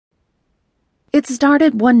It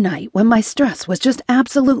started one night when my stress was just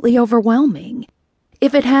absolutely overwhelming.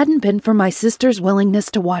 If it hadn't been for my sister's willingness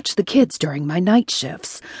to watch the kids during my night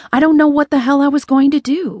shifts, I don't know what the hell I was going to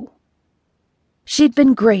do. She'd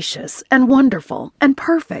been gracious and wonderful and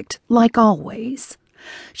perfect, like always.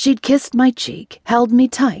 She'd kissed my cheek, held me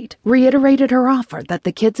tight, reiterated her offer that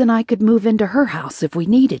the kids and I could move into her house if we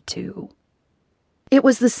needed to. It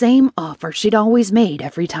was the same offer she'd always made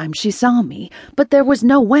every time she saw me, but there was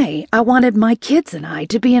no way I wanted my kids and I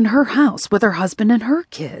to be in her house with her husband and her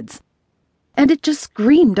kids. And it just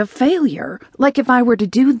screamed of failure, like if I were to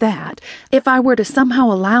do that, if I were to somehow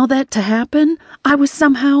allow that to happen, I was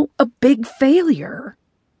somehow a big failure.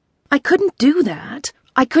 I couldn't do that.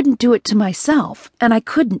 I couldn't do it to myself, and I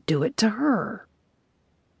couldn't do it to her.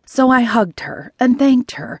 So I hugged her and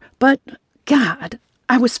thanked her, but, God,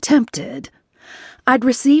 I was tempted. I'd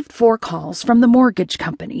received 4 calls from the mortgage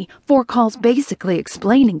company, 4 calls basically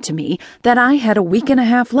explaining to me that I had a week and a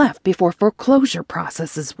half left before foreclosure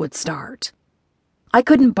processes would start. I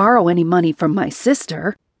couldn't borrow any money from my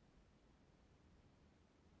sister.